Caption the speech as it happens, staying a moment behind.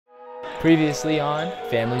Previously on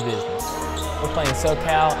Family Business. We're playing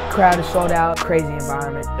SoCal. Crowd is sold out, crazy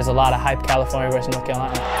environment. There's a lot of hype California versus North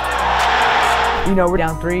Carolina. You know, we're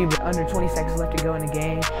down 3, but under 20 seconds left to go in the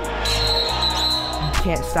game. You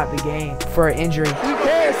can't stop the game for an injury. You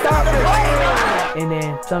can't stop the game! And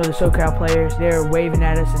then some of the SoCal players, they're waving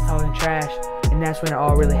at us and talking trash, and that's when it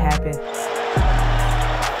all really happened.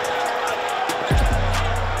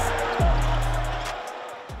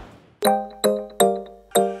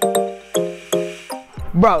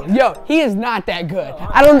 Bro, yo, he is not that good.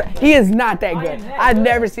 He is not that good. I've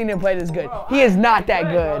never seen him play this good. He is not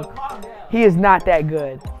that good. He is not that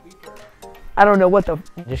good. I don't know what the...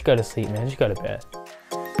 Just go to sleep, man. Just go to bed.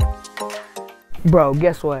 Bro,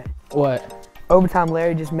 guess what? What? Overtime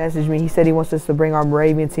Larry just messaged me. He said he wants us to bring our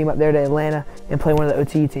Moravian team up there to Atlanta and play one of the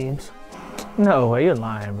OT teams. No way, you're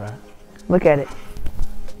lying, bro. Look at it.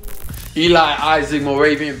 Eli, Isaac,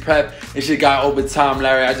 Moravian Prep, it's your guy Overtime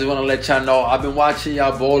Larry. I just want to let y'all know I've been watching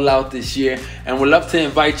y'all ball out this year and would love to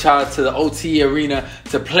invite y'all to the OT arena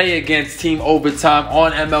to play against Team Overtime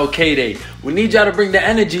on MLK Day. We need y'all to bring the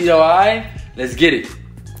energy though, alright? Let's get it.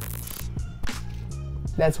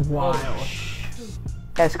 That's wild.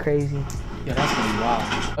 That's crazy. Yeah, that's gonna be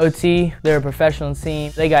wild. OT, they're a professional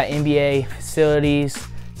team. They got NBA facilities,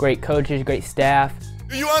 great coaches, great staff.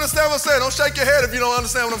 You understand what I'm saying? Don't shake your head if you don't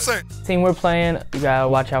understand what I'm saying. Team we're playing, you gotta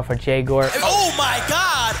watch out for Jay Gort. Oh my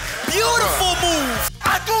God! Beautiful move!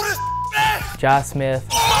 I do this, man! Josh Smith.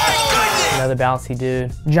 Oh my goodness! Another bouncy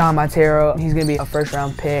dude. John Montero, he's gonna be a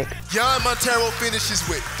first-round pick. John Montero finishes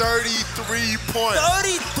with 33 points.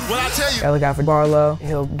 33? When I tell you. Gotta look out for Barlow.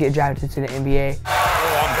 He'll get drafted to the NBA. Oh,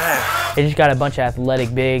 I'm bad. They just got a bunch of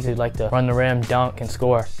athletic bigs who like to run the rim, dunk, and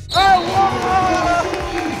score.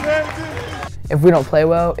 If we don't play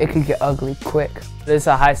well, it could get ugly quick. This is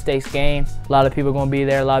a high-stakes game. A lot of people are gonna be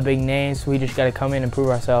there, a lot of big names. We just gotta come in and prove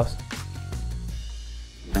ourselves.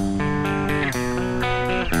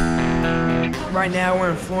 Right now,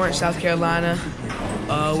 we're in Florence, South Carolina.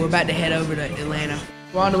 We're about to head over to Atlanta.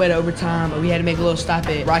 We're on the way to overtime, but we had to make a little stop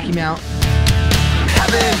at Rocky Mount.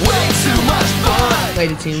 Having way too much fun.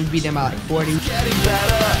 Played the team, we beat them by like 40. Getting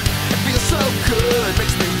better. It feels so good.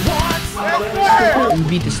 Makes me want. We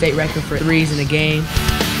beat the state record for threes in the game.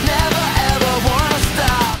 Never ever wanna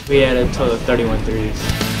stop. We had a total of 31 threes.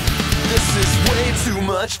 This is way too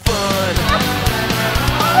much fun.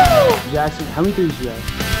 Jackson, how many threes you have?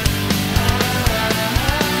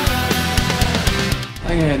 I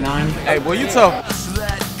think I had 9. Hey, boy, you tough.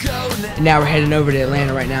 Let go now. And now we're heading over to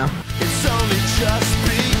Atlanta right now. It's only just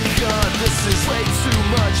begun. This is way too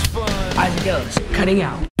much fun. Isaac Ellis, cutting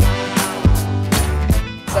out.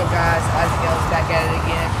 What's up, guys? Isaac Ellis back at it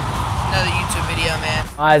again. Another YouTube video, man.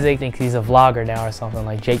 Isaac thinks he's a vlogger now or something,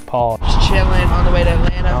 like Jake Paul. Just chilling on the way to I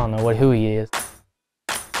Atlanta. don't know who he is.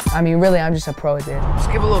 I mean, really, I'm just a pro at this. Let's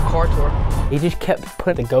give a little car tour. He just kept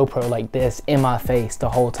putting the GoPro like this in my face the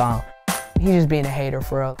whole time. He's just being a hater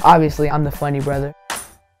for real. Obviously, I'm the funny brother.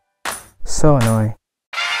 So annoying.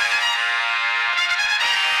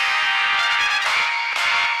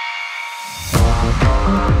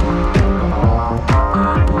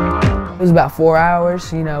 It was about 4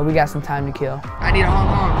 hours, you know, we got some time to kill. I need a Hong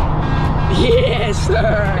Kong. Yes,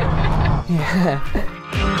 sir. Yeah.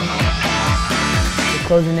 We're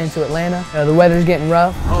closing into Atlanta. The weather's getting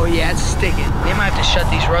rough. Oh yeah, it's sticking. They might have to shut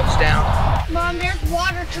these roads down. Mom, there's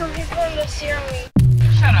water coming from the ceiling.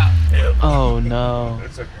 Shut up. Oh no.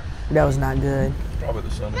 That was not good. Probably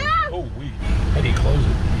the sun. Oh, we. How do you close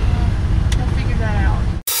it? We'll figure that out.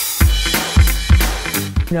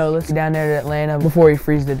 You know, let's get down there to Atlanta before we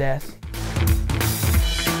freeze to death.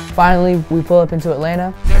 Finally, we pull up into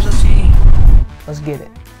Atlanta. There's a city. Let's get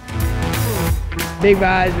it. Big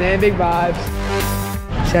vibes, man, big vibes.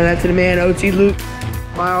 Shout out to the man, OT Luke.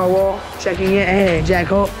 Mile wall, checking in. Hey, Jack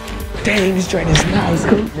Hope. Dang, this joint is nice.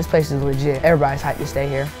 This place is legit. Everybody's hyped to stay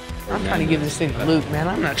here. I'm trying to give this thing to Luke, man.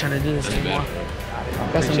 I'm not trying to do this anymore.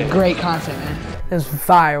 Got some great content, man. This was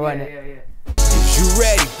fire, wasn't it? Is you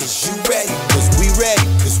ready? Is you ready? Cause we ready.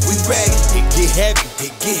 Cause we ready. It get heavy.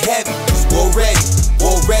 It get heavy. Cause we're ready.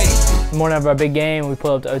 We're ready. The morning of our big game, we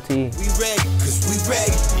pull up to OT. We ready. Cause we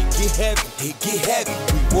ready. It get heavy. It get heavy.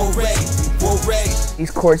 We're ready. We're ready.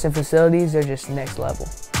 These courts and facilities, they're just next level.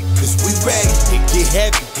 Cause we ready. It get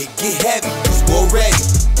heavy. It get heavy. Cause we're ready.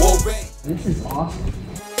 We're ready. This is awesome.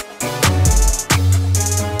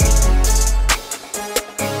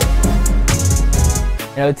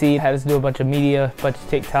 OT had us do a bunch of media, a bunch of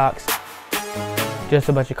TikToks, just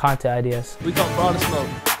a bunch of content ideas. We come for all the smoke.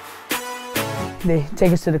 They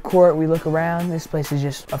take us to the court, we look around. This place is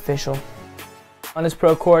just official. On this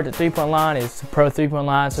pro court, the three-point line is a pro three-point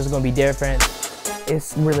line, so it's going to be different.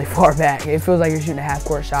 it's really far back. It feels like you're shooting a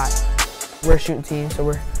half-court shot. We're a shooting team, so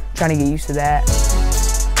we're trying to get used to that.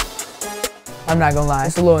 I'm not gonna lie,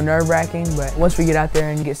 it's a little nerve-wracking, but once we get out there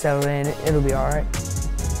and get settled in, it'll be all right.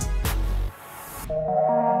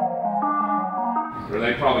 Are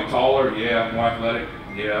they probably taller? Yeah. More athletic?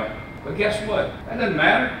 Yeah. But guess what? That doesn't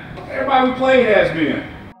matter. Everybody we played has been.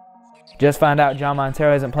 Just found out John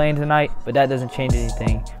Montero isn't playing tonight, but that doesn't change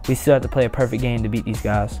anything. We still have to play a perfect game to beat these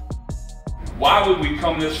guys. Why would we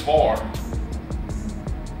come this far to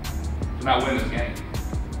not win this game?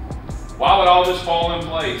 Why would all this fall in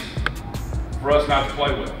place for us not to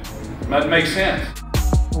play with? That makes sense.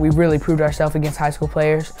 We really proved ourselves against high school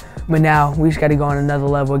players, but now we just got to go on another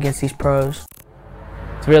level against these pros.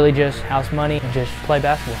 It's really just house money and just play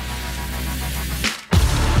basketball.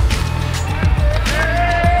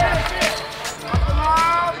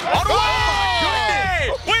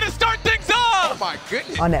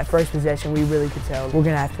 On that first possession, we really could tell we're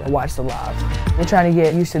gonna have to watch the lobs. We're trying to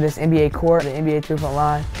get used to this NBA court, the NBA three-point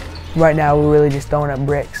line. Right now, we're really just throwing up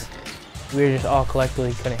bricks. We were just all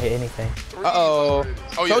collectively couldn't hit anything. Uh-oh.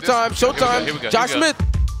 Oh, yeah, showtime. Josh Smith.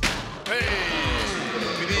 Hey,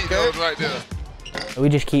 we need those right there. We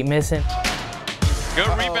just keep missing. Good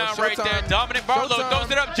rebound right there. Dominic Barlow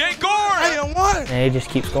throws it up. Jay Gore. And he just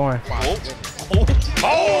keeps scoring. Great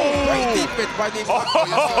defense by the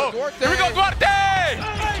Here we go, Duarte!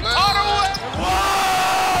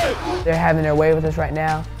 They're having their way with us right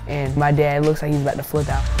now, and my dad looks like he's about to flip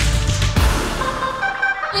out.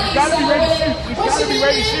 You gotta be ready to shoot. You gotta be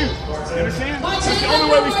ready to shoot. You understand? That's the only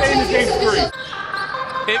way we stay in this game is 3.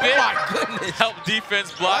 Pivot. My goodness. Help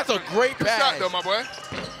defense block. That's a great pass. Shot though, my boy.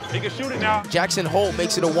 He can shoot it now. Jackson Holt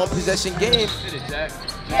makes it a one-possession game.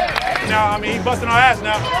 Now, I mean, he's busting our ass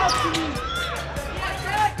now.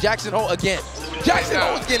 Jackson Holt again. Jackson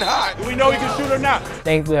Holt's getting hot. Do we know he can shoot or not?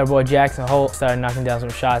 Thankfully, our boy Jackson Holt started knocking down some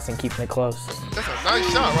shots and keeping it close. That's a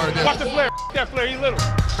nice shot right there. Watch the flare. That flare, he's little.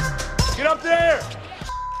 Get up there.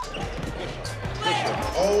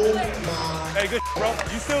 Oh my. Hey, good bro.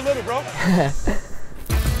 You still little, bro.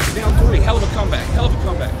 Down 3. Hell of a comeback. Hell of a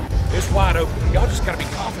comeback. It's wide open. Y'all just gotta be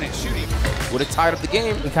confident shooting. Would have tied up the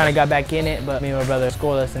game. We kind of got back in it, but me and my brother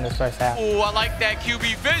scoreless in this first half. Oh, I like that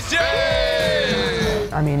QB vision. Hey.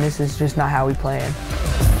 I mean, this is just not how we playing.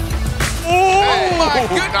 Oh my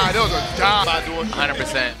goodness. Nah, that was a job by doing.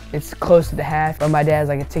 100%. It's close to the half, but my dad's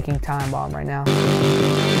like a ticking time bomb right now.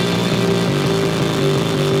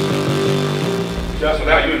 Just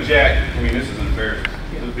without you and Jack, I mean, this is embarrassing.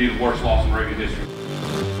 This would be the worst loss in Moravian history.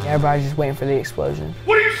 Everybody's just waiting for the explosion.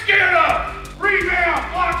 What are you scared of?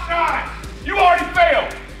 Rebound, block shots. You already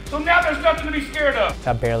failed. So now there's nothing to be scared of.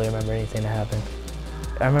 I barely remember anything that happened.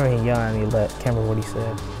 I remember he yelling at me, but I can't remember what he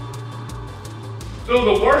said. So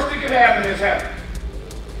the worst that could happen is happen.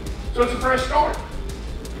 So it's a fresh start.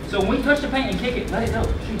 So when we touch the paint and kick it, let it go.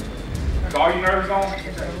 Shoot. So are you nervous on?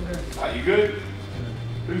 Yes, sir. I'm good. Are you good?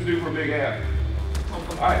 Who's due for a big half?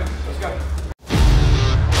 All right, let's go.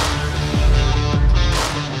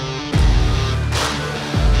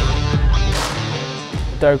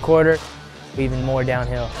 Third quarter, even more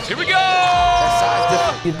downhill. Here we go!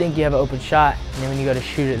 You think you have an open shot, and then when you go to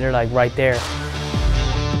shoot it, they're like right there.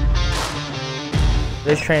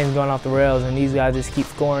 This train's going off the rails, and these guys just keep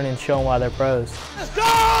scoring and showing why they're pros. Let's go!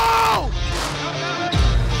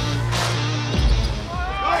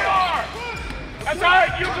 That's all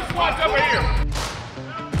right, you just watch over here.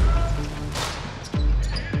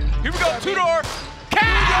 Here we go, two-door.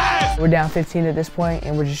 Cash! We're down 15 at this point,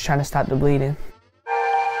 and we're just trying to stop the bleeding.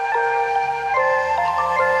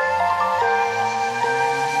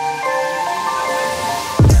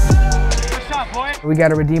 We got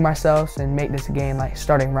to redeem ourselves and make this a game like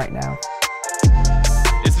starting right now.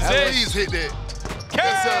 This is it. Please hit that.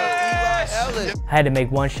 Yes, sir. Ellis. I had to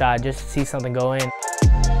make one shot just to see something go in.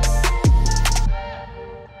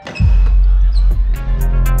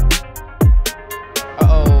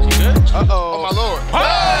 Uh-oh. You good? Uh-oh. Oh, my Lord.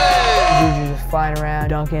 Hey! Dudes are just flying around,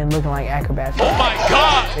 dunking, looking like acrobats. Oh my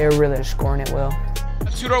God! They were really just scoring it well.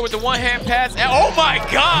 Two-door with the one-hand pass. And oh my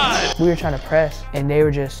God! We were trying to press, and they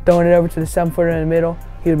were just throwing it over to the 7-footer in the middle.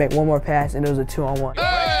 He would make one more pass, and it was a 2-on-1.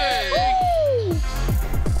 Hey!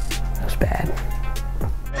 That was bad.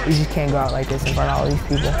 We just can't go out like this in front of all these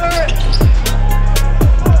people.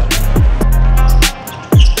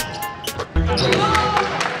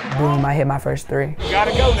 Boom, I hit my first 3. You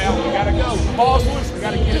gotta go now, you gotta go. Ball's loose, we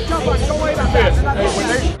gotta get it. Jump on, don't wait on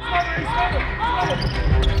that.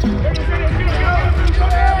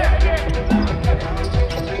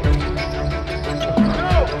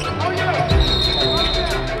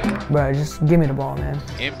 Bro, bro. Just give me the ball, man.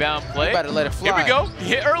 Inbound play. You better let it fly. Here we go. He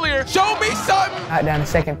hit earlier. Show me something. Out down to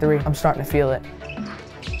second three. I'm starting to feel it.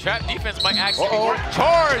 Trap defense might actually work.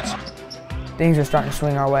 Charge. Things are starting to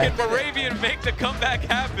swing our way. Can Moravian make the comeback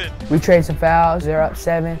happen? We trade some fouls. They're up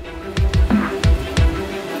 7.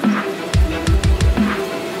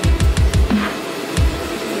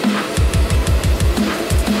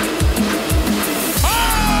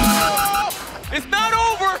 It's not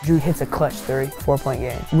over! Drew hits a clutch 3, 4-point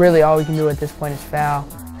game. Really, all we can do at this point is foul,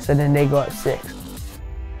 so then they go up 6.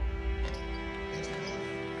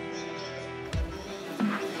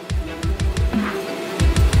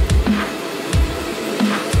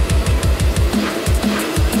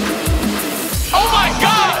 Oh my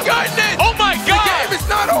God! Goodness! Oh my God! The game is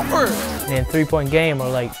not over! And then 3-point game, or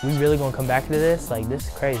like, we really gonna come back to this? Like, this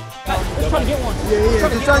is crazy. Let's try to get one.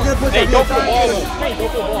 Just try to get a push. Hey, go for the ball. Hey, go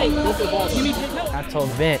for the ball. Go for the ball. Give me 10 minutes. I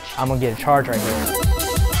told Bench, I'm gonna get a charge right here.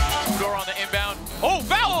 Door on the inbound. Oh,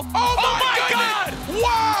 foul! Oh my God!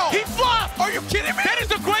 Wow! He flopped! Are you kidding me? That is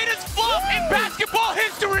the greatest flop in basketball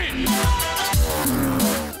history!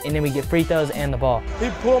 And then we get free throws and the ball. He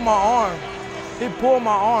pulled my arm. He pulled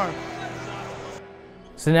my arm.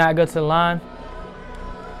 So now I go to the line,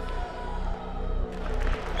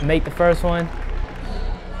 make the first one,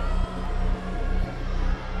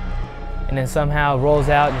 and then somehow rolls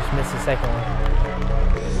out and just missed the second one.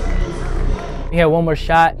 We had one more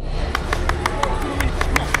shot.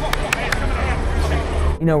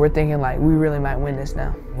 You know, we're thinking like, we really might win this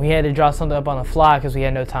now. We had to draw something up on the fly because we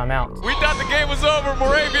had no timeouts. We thought the game was over.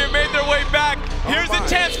 Moravian made their way back. Here's a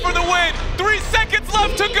chance for the win. 3 seconds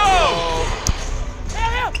left to go.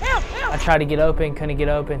 I tried to get open, couldn't get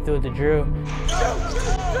open, threw it to Drew.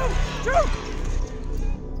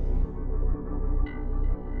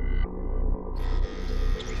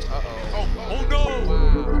 Oh no!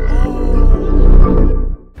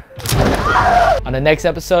 On the next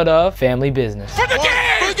episode of Family Business. For the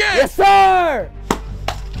game! Yes, sir!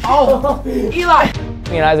 Oh, Eli!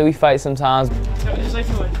 Me and Isaac, we fight sometimes. I'm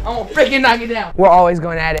gonna freaking knock it down. We're always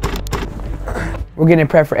going at it. We're getting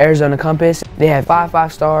prepped for Arizona Compass. They have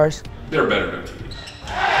 5 stars. They're better than teams.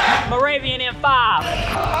 Moravian in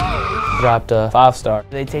 5. Dropped a 5-star.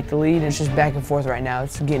 They take the lead, and it's just back and forth right now.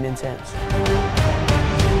 It's getting intense.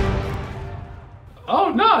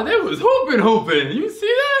 Oh no, they was hooping. You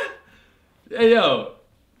see that? Hey yo,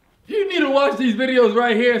 you need to watch these videos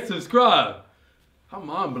right here and subscribe. I'm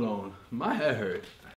mind blown. My head hurt.